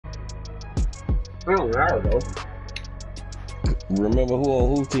I don't know. Remember who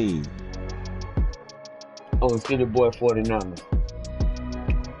on who team? On City Boy 49ers.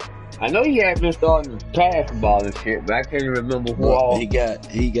 I know he had been starting to pass the ball and shit, but I can't even remember who Well, all. he got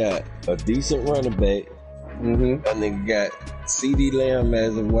a decent running back. That nigga got CD Lamb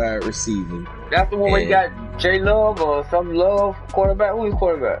as a wide receiver. That's the one where he got J Love or some Love quarterback. Who's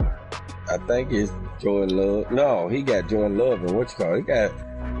quarterback? I think it's Jordan Love. No, he got Jordan Love and what you call it? He got,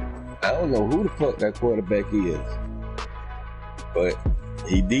 I don't know who the fuck that quarterback is, but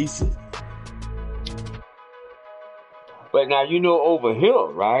he decent. But now you know over here,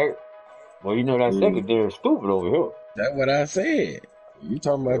 right? Well, you know that secondary is stupid over here. That's what I said. You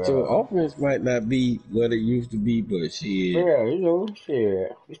talking about your offense might not be what it used to be, but shit. Yeah, you know,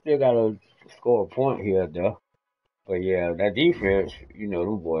 shit. We still gotta score a point here, though. But yeah, that defense, you know,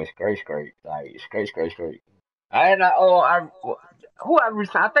 them boys straight, like straight. Who I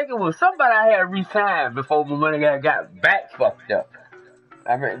resigned? I think it was somebody I had resigned before my money got back fucked up.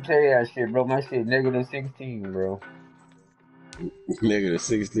 I mean, tell you that shit, bro. My shit -16, bro.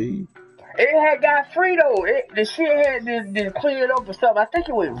 -16. It had got free though. The shit had been cleared up or something. I think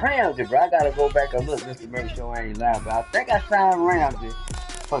it was Ramsey, bro. I gotta go back and look just to make sure I ain't lying. But I think I signed Ramsey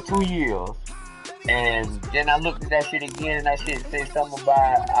for 2 years. And then I looked at that shit again and that shit said something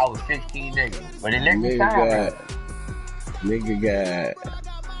about I was 16 niggas. But it let me sign Ramsey. Nigga got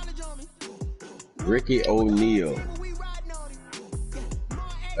Ricky O'Neal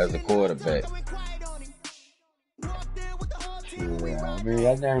as a quarterback. Yeah, I mean,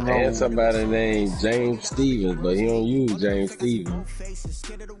 I never know. And somebody named James Stevens, but he don't use James Stevens.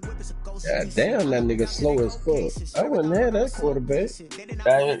 God damn, that nigga slow as fuck. I wouldn't have that quarterback.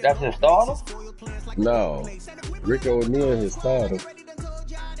 That's his starter? No. Ricky O'Neal his starter.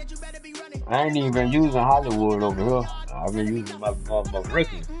 I ain't even been using Hollywood over here. I've been using my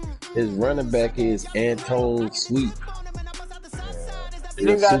Ricky. His running back is Antone Sweet.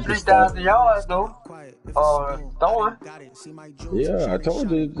 He got 3,000 yards though. Throwing. Yeah, I told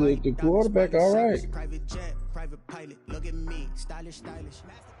you the quarterback all right.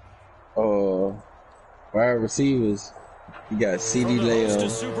 Wide receivers, you got CD Lamb,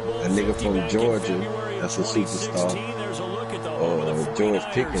 a nigga from Georgia, that's a superstar. George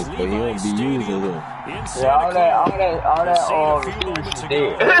Pickens, but he don't be using him. Yeah, all that receivers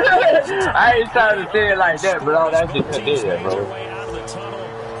dead. I ain't trying to say it like that, but all that shit dead, bro.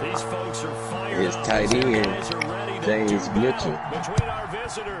 His tight end, James Mitchell.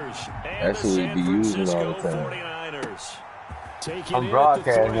 That's who he be using all the time. I'm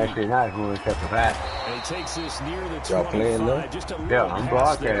broadcasting that shit, not going to the pass. Y'all playing now? Yeah, I'm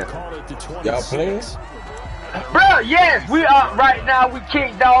broadcasting. Y'all playing? Bro, yes, we are right now. We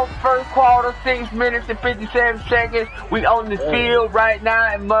kicked off first quarter, 6 minutes and 57 seconds. We on the field right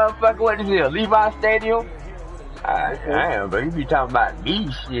now in motherfucker, what is it, Levi Stadium? Damn, bro, you be talking about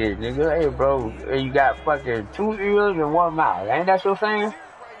me shit, nigga. Hey, bro, you got fucking 2 ears and 1 mouth. Ain't that your saying?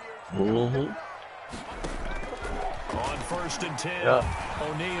 Mm-hmm. On 1st and 10,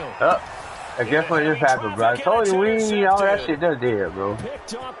 O'Neal. I guess what just happened, bro. I told you we ain't all that shit that's dead, bro.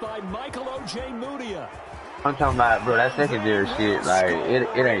 Picked up by Michael O.J. Mudia. I'm talking about, bro, that secondary shit, like, it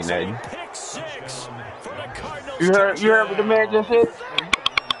ain't nothing. You heard what the man just said?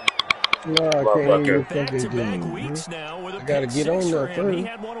 No, I can't hear you fucking doing. I gotta get on there first. He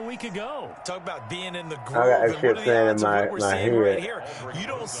had one a week ago. Talk about being in the I got that shit saying in my head. Right here. You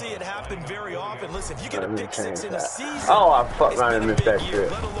don't see it happen very often. Listen, if you get a pick 6 in a season, oh, I fucked around and missed that shit.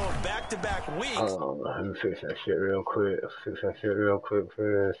 Let alone back-to-back weeks. Let me fix that shit real quick.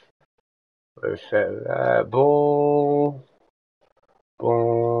 First. Let's set that. Boom.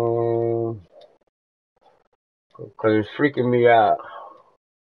 Cause it's freaking me out.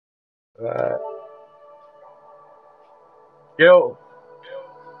 Yo.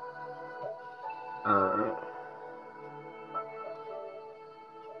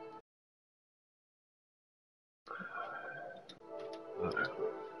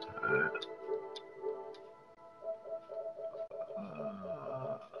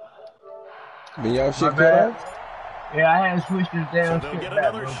 Been y'all shit cut off? Yeah, I had to switch this damn shit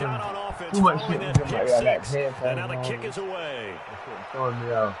back, bro. Too much shit was in my ear. I got headphones and now the kick is away. Throwing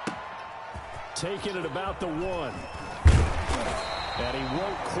me off. Taking it about the 1. And he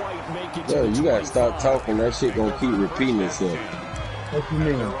won't quite make it. Yo, you gotta stop talking. That shit gonna keep repeating itself. What you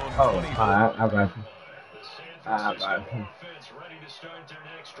mean? Oh, alright, I got you. Ready to start their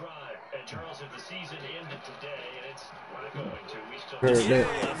next drive. And Charles, if the season ended today, and it's not going to, we still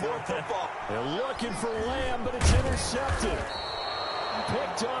They're looking for Lamb, but it's intercepted.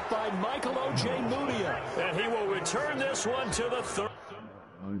 Picked up by Michael O.J. Mudia. And he will return this one to the 3rd.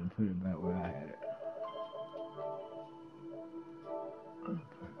 I'll put it back where I had it.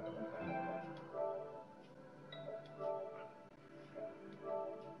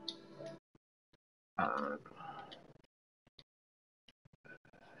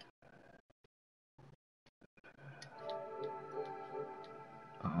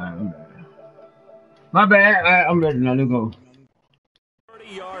 I'm bad. My bad. I'm ready now. Let's go.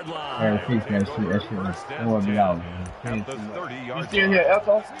 30-yard line. Hey, fix that shit. That shit was 40 hours. You still here,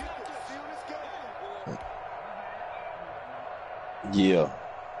 Echo? Yeah.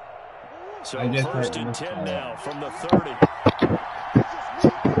 So first and 10 now from the 30.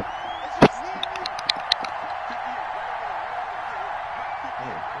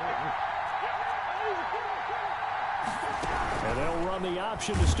 And they'll run the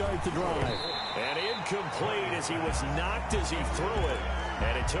option to start the drive. And incomplete as he was knocked as he threw it.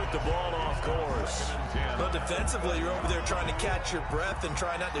 And it took the ball off course. But defensively, you're over there trying to catch your breath and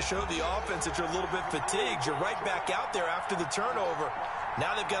try not to show the offense that you're a little bit fatigued. You're right back out there after the turnover.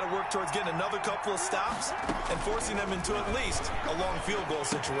 Now they've got to work towards getting another couple of stops and forcing them into at least a long field goal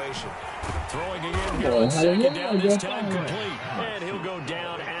situation. Throwing it in here on second down, this time complete. And he'll go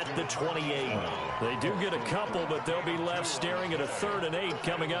down at the 28. They do get a couple, but they'll be left staring at a 3rd and 8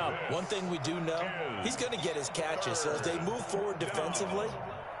 coming up. One thing we do know, he's going to get his catches. So as they move forward defensively,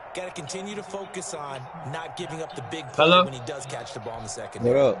 got to continue to focus on not giving up the big play when he does catch the ball in the second.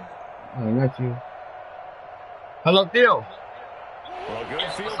 What up? Oh, not you. Hello, Theo. Well,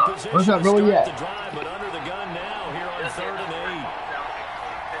 good field position. What's up, bro? To Yeah. start the drive, but under the gun now here on 3rd and 8.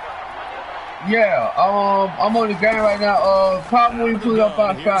 Yeah, I'm on the game right now. Probably put up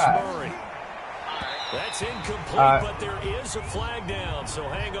outside. That's incomplete, but there is a flag down, so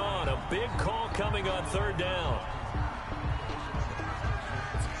hang on. A big call coming on 3rd down.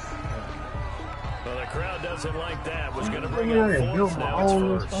 Well, the crowd doesn't like that. Was going to bring up 4th, now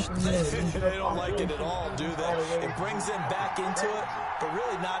it's 1st. They don't like it at all, do they? It brings them back into it, but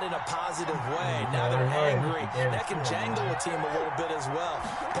really not in a positive way. Now they're angry. That can jangle a team a little bit as well.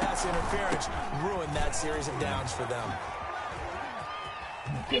 Pass interference ruined that series of downs for them.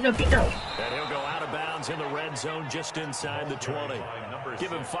 Get up. And he'll go out of bounds in the red zone just inside the 20.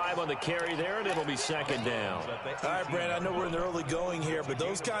 Give him 5 on the carry there, and it'll be 2nd down. All right, Brandon, I know we're in the early going here, but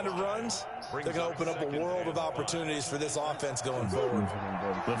those kind of runs, they're going to open up a world of opportunities for this offense going forward.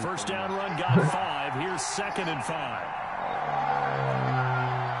 The first down run got 5. Here's 2nd and 5.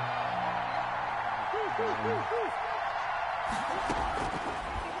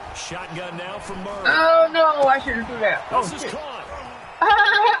 Shotgun now from Murray. Oh, no, I shouldn't do that. This is caught.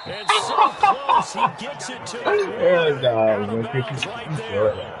 And so close, he gets it to him. Out of bounds right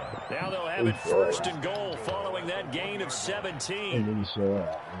there. Now they'll have it 1st and goal following that gain of 17. You're doing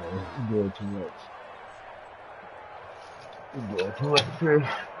too much. You're doing too much, Chris.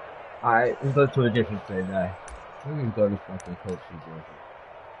 Alright, let's go to a different play now. We can go to fucking coach situation.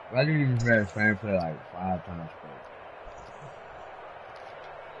 I didn't even read the same play like 5 times straight.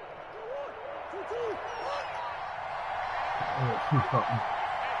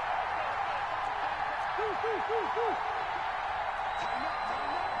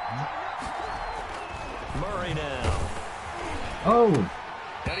 Murray now. Oh!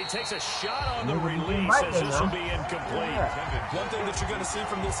 And he takes a shot on the release as this will be incomplete. One thing that you're going to see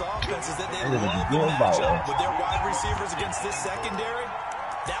from this offense is that they love the matchup with their wide receivers against this secondary.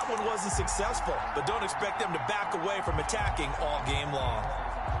 That one wasn't successful, but don't expect them to back away from attacking all game long.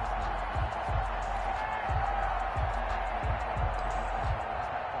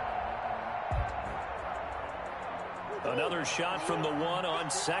 Another shot from the 1 on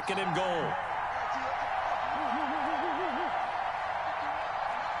 2nd and goal.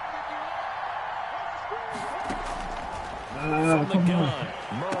 From the gun,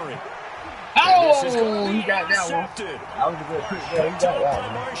 Murray. Oh, he got that one. That was a good pick there. He got that one.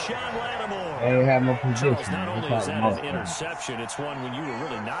 Marshawn Lattimore. They didn't have no position. Charles, not only is that an interception, it's one when you were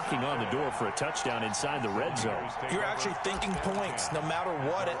really knocking on the door for a touchdown inside the red zone. You're actually thinking points. No matter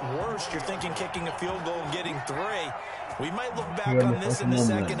what, at worst, you're thinking kicking a field goal and getting 3. We might look back on this in the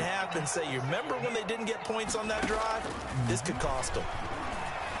second half and say, you remember when they didn't get points on that drive? This could cost them.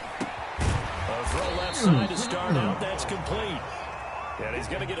 A throw left side to start out. That's complete. And he's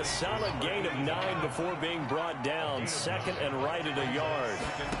going to get a solid gain of 9 before being brought down. 2nd and right at a yard.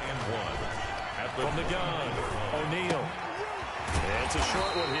 From the gun, O'Neal. It's a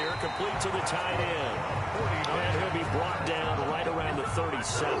short one here, complete to the tight end. And he'll be brought down right around the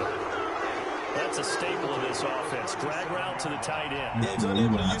 37. That's a staple of this offense. Drag route to the tight end. Yeah, he's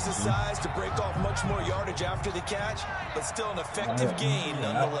unable to use his size to break off much more yardage after the catch, but still an effective gain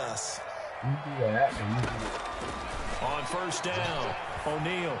nonetheless. On 1st down,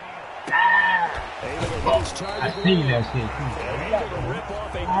 O'Neal. I seen that shit too. Able to rip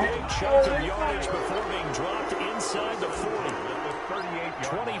off a big chunk of yardage before being dropped inside the 40.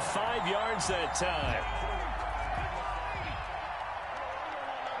 25 yards that time.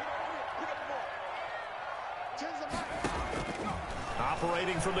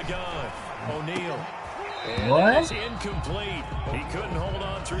 Operating from the gun, O'Neal. What? It's incomplete. He couldn't hold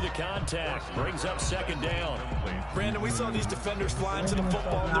on through the contact. Brings up second down. Brandon, we saw these defenders flying to the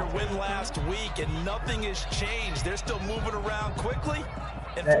football in their win last week, and nothing has changed. They're still moving around quickly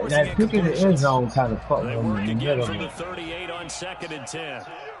and forcing That kick in the end zone kind of fucked They them work in the again middle. from the 38 on 2nd and 10.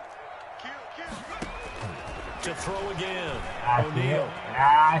 To throw again, I see O'Neal. it.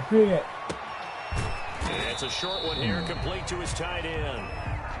 I see it. It's a short one here, complete to his tight end.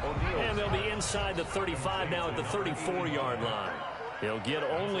 And they'll be inside the 35 now at the 34-yard line. He'll get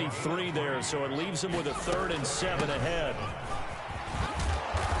only 3 there, so it leaves him with a 3rd and 7 ahead.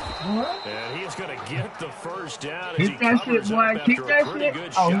 What? And he's going to get the first down as Kick he that covers shit, up boy. Kick after a that pretty shit.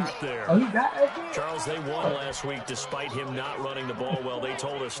 good Oh, shot there. he got that shit? Charles, they won last week despite him not running the ball well. They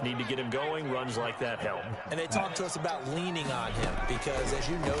told us need to get him going. Runs like that help. And they talked to us about leaning on him because, as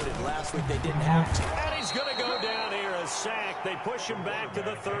you noted, last week they didn't have to. And he's going to go down here, a sack. They push him back to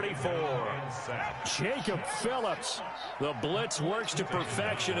the 34. Jacob Phillips. The blitz works to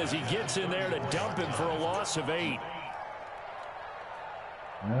perfection as he gets in there to dump him for a loss of 8.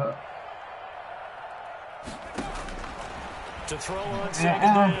 Yep. To throw on second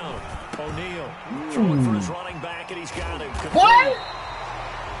down. O'Neal throwing for his running back, and he's got him. Complete.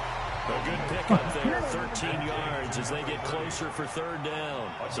 A good pickup there, 13 yards as they get closer for 3rd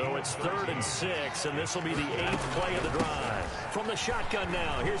down. So it's 3rd and 6, and this will be the 8th play of the drive. From the shotgun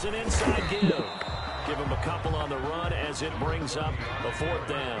now, here's an inside give. Give him a couple on the run as it brings up the 4th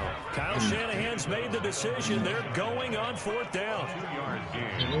down. Kyle Shanahan's made the decision. They're going on 4th down.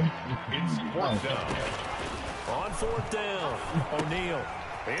 It's 4th down. On 4th down, O'Neal.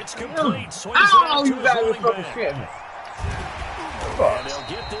 It's complete. Swings it Oh, out to you his got to running fucking back. shit me. And they'll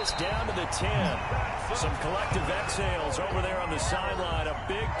get this down to the 10. Some collective exhales over there on the sideline. A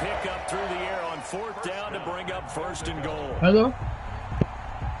big pickup through the air on 4th down to bring up 1st and goal. Hello?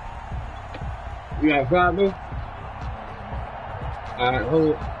 You got a problem? Alright, hold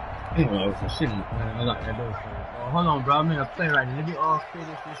it. Anyway, it's a city. I like that door. Hold on, bro. I'm in a play right now. Let me all finish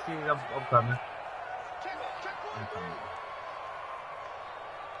this shit. I'm coming.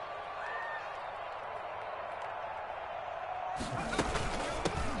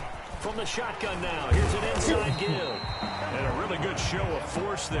 From the shotgun now, here's an inside give. And a really good show of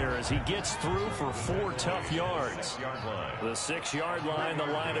force there as he gets through for 4 tough yards. The 6-yard line, the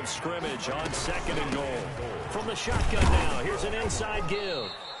line of scrimmage on 2nd and goal. From the shotgun now, here's an inside give.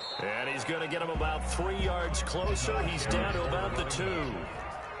 And he's going to get him about 3 yards closer. He's down to about the 2.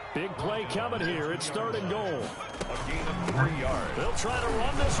 Big play coming here. It's 3rd and goal. A gain of 3 yards. They'll try to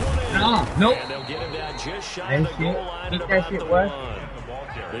run this one in. Nope. And they'll get him down just shy of the goal line at about the 1.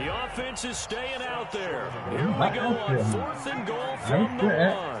 The offense is staying out there. Here we go on 4th and goal from the 1.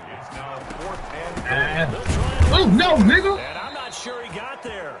 It's now 4th and They'll try to Oh, no, nigga. And I'm not sure he got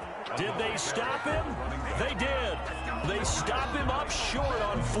there. Did they stop him? They did. They stop him up short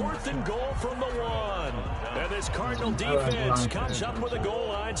on 4th and goal from the 1. And this Cardinal defense comes up with a goal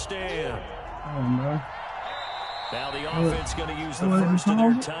line stand. Oh, man. Now the offense going to use the first of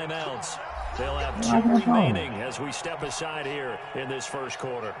their timeouts. They'll have 2 remaining as we step aside here in this first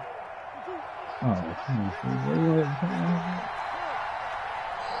quarter. Oh, come on.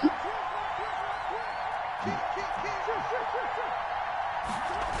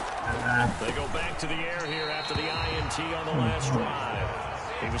 They go back to the air here after the INT on the last drive.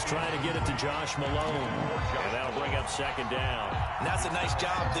 He was trying to get it to Josh Malone, and that'll bring up 2nd down. And that's a nice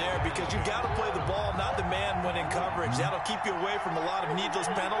job there because you've got to play the ball, not the man when in coverage. That'll keep you away from a lot of needless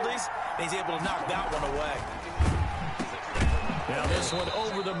penalties, and he's able to knock that one away. Now this one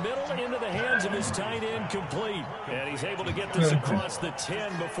over the middle into the hands of his tight end complete. And he's able to get this across the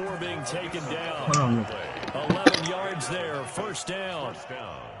 10 before being taken down. 11 yards there, 1st down.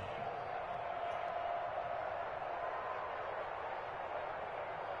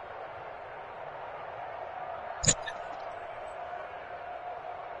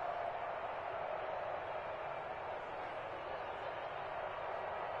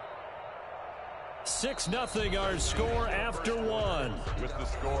 Six 0 our score after 1. With the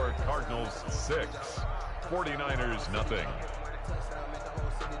score, Cardinals 6, 49ers nothing.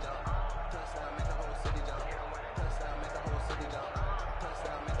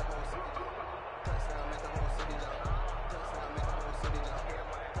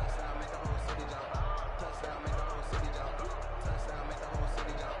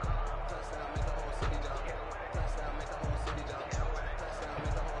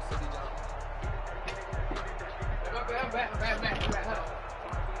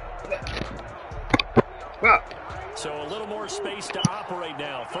 So a little more space to operate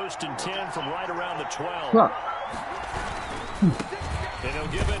now. 1st and 10 from right around the 12. And he'll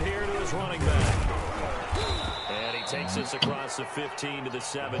give it here to his running back. And he takes us across the 15 to the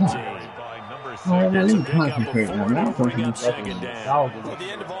 17. That's a big up of 4 to bring up 2nd down. At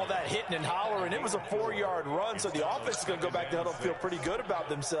the end of all that hitting and hollering, it was a 4-yard run, so the offense is going to go back to huddle and feel pretty good about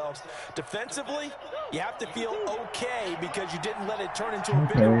themselves. Defensively, you have to feel okay because you didn't let it turn into a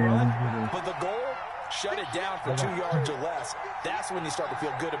bigger run. But the goal, shut it down for 2 yards or less. That's when you start to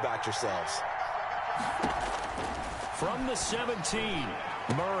feel good about yourselves. From the 17,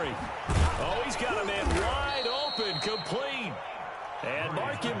 Murray. Oh, he's got a man wide open, complete. And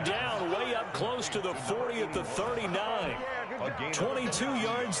mark him down way up close to the 40 at the 39. 22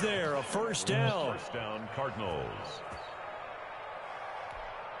 yards there, a 1st down. 1st down, Cardinals.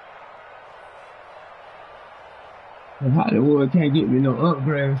 Hollywood can't get me no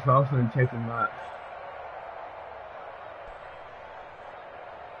upgrades, so I'm finna take him out.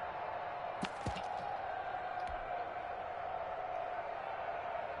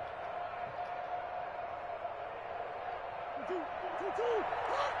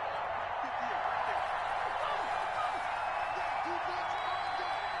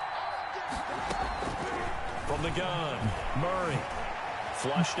 From the gun, Murray.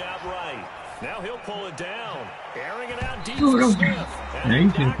 Flushed out right. Now he'll pull it down. Airing it out deep for Smith. And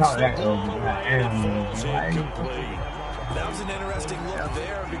you can call that over. That was an interesting look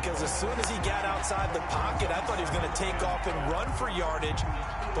there because as soon as he got outside the pocket, I thought he was going to take off and run for yardage.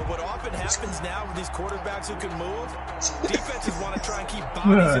 But what often happens now with these quarterbacks who can move, defenses want to try and keep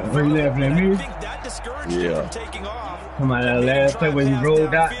bodies in front of them. I think that discouraged him from taking off. Come on, that last play when he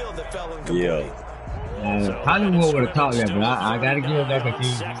rolled out. Yeah. Hollywood would have caught that, but I got to give that a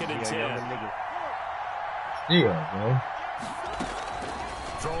team. Still, bro.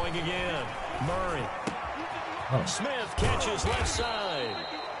 Throwing again. Murray. Smith catches left side.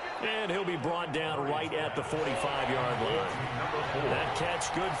 And he'll be brought down right at the 45-yard line. That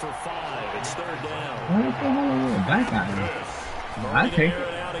catch good for 5. It's 3rd down. Back out here. I take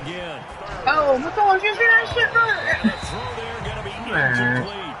it. Out again. Oh, what's on? You see that shit, bro? Throw there going to be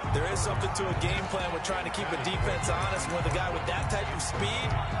incomplete. There is something to a game plan with trying to keep a defense honest. When the guy with that type of speed,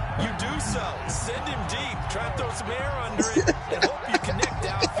 you do so. Send him deep. Try to throw some air under it and hope you connect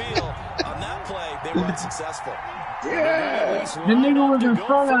downfield. On that play, they were unsuccessful. Yeah. The nigga was in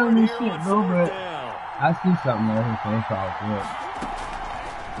front of me shit, bro, but I see something there. It's all good.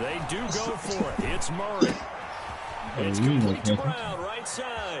 They do go for it. It's Murray. It's complete to Brown, right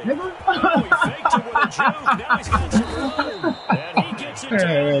side. Oh, he faked it with a joke. Now he's got some room. And he gets it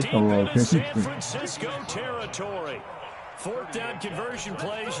down deep into San Francisco territory. 4th down conversion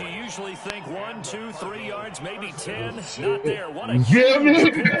plays, you usually think 1, 2, 3 yards, maybe 10. Not there. What a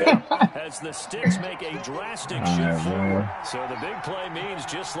huge pickup as the Sticks make a drastic shift forward. So the big play means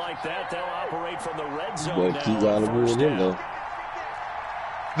just like that, they'll operate from the red zone now.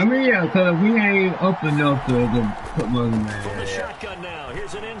 I mean, yeah, because we ain't up enough to put money in there. From the shotgun now,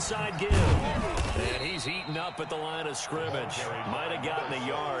 here's an inside give. And he's eaten up at the line of scrimmage. Might have gotten a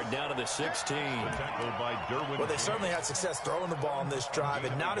yard down to the 16. Well, they certainly had success throwing the ball on this drive,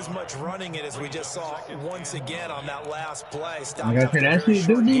 and not as much running it as we just saw once again on that last play. Like I said, that shit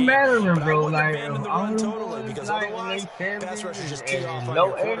do be mattering, bro. Like, totally, because otherwise, pass rushers just tee off on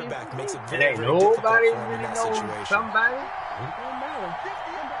your quarterback. Makes it very, very difficult for him in that situation. Somebody. It don't matter.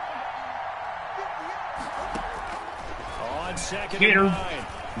 On 2nd and 9,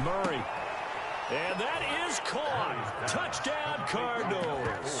 Murray. And that is caught. Touchdown,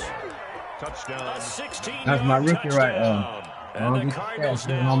 Cardinals. Touchdown. A 16-yard That's my rookie right now. And the Cardinals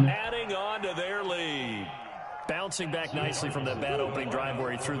now adding on to their lead. Bouncing back nicely from that bad opening drive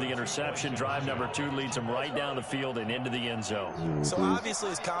where he threw the interception. Drive number 2 leads him right down the field and into the end zone. So obviously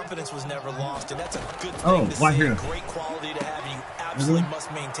his confidence was never lost, and that's a good thing to see. A great quality to have. You absolutely must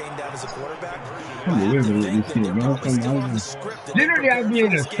maintain that as a quarterback. Literally, I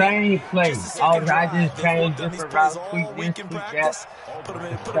did the same play. I just changed different routes, tweak this, tweak that. Put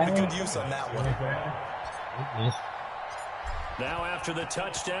him in good use on that one. Now after the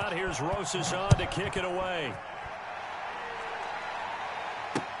touchdown, here's Rosas on to kick it away.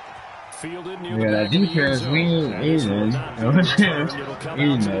 Fielded near the back of the end zone. We ain't easy. It'll come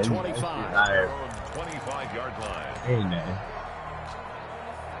out to the 25. 25-yard line.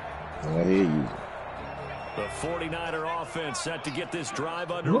 I hear you. The 49er offense set to get this drive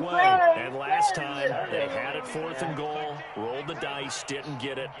underway. And last time, they had it 4th and goal, rolled the dice, didn't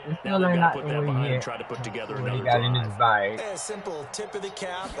get it. Now they've got to put that behind and try to put together another drive. Hey, a simple tip of the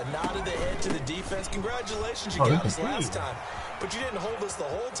cap, a nod of the head to the defense. Congratulations, you got us last time. But you didn't hold us the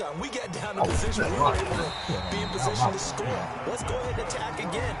whole time. We got down to position. We were able to be in position to score. Let's go ahead and attack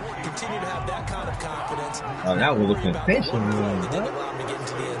again. Continue to have that kind of confidence. Oh, that was a confession. They didn't allow me to get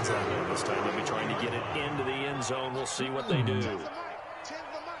into the end zone. This time they'll be trying to get it into the end zone. We'll see what they do.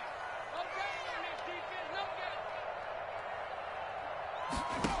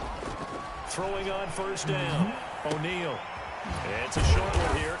 Throwing on 1st down. O'Neal. It's a short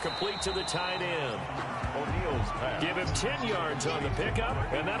one here, complete to the tight end. O'Neal's pass. Give him 10 yards on the pickup,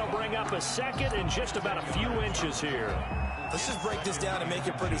 and that'll bring up a 2nd and just about a few inches here. Let's just break this down and make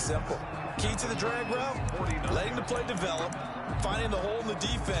it pretty simple. Key to the drag route, letting the play develop, finding the hole in the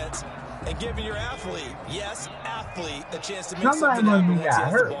defense, and giving your athlete, yes, athlete, a chance to make something happen once he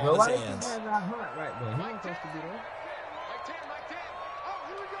has the ball in his hands. Got hurt right there. He ain't supposed to be there.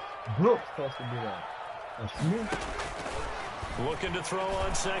 Brooks supposed to be there. Looking to throw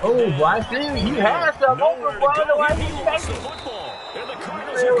on 2nd Oh, down. boy, I see you had something open, boy. Why He you wants the taking football. And the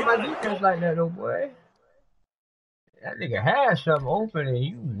Cardinals it? have My got it. defense like that, though, boy. That nigga had something open and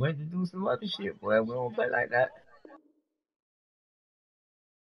you went to do some other shit, boy. We don't play like that.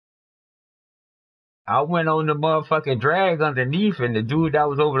 I went on the motherfucking drag underneath and the dude that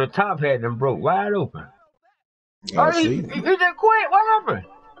was over the top had them broke wide open. Oh, he just quit. What happened?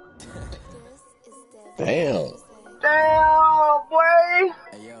 Damn. Damn, boy.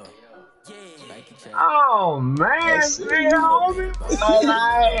 Oh, man.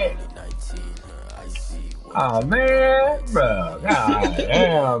 Oh, man, bro. God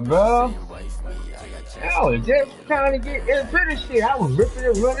damn, bro. I was just trying to get into the shit. I was ripping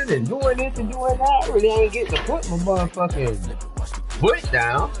and running and doing this and doing that. I really ain't getting to put my motherfucking foot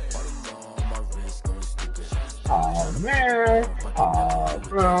down. Oh, man. Oh,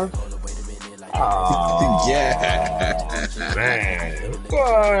 bro. Oh, yeah. Man.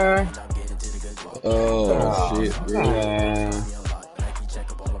 Boy. Oh, shit, bro. Man.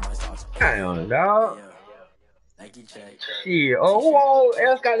 Damn, dog. Shit. Oh, who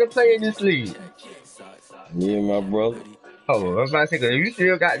else got to play in this league? Me and my brother. Oh, I was about to say, 'cause you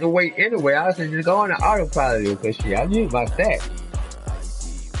still got to wait anyway. I was just go on the autopilot because shit, I need my stats.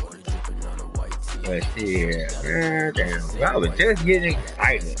 But shit, man, damn, I was just getting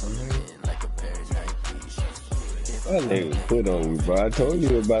excited. That nigga put on me, bro. I told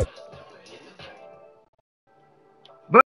you about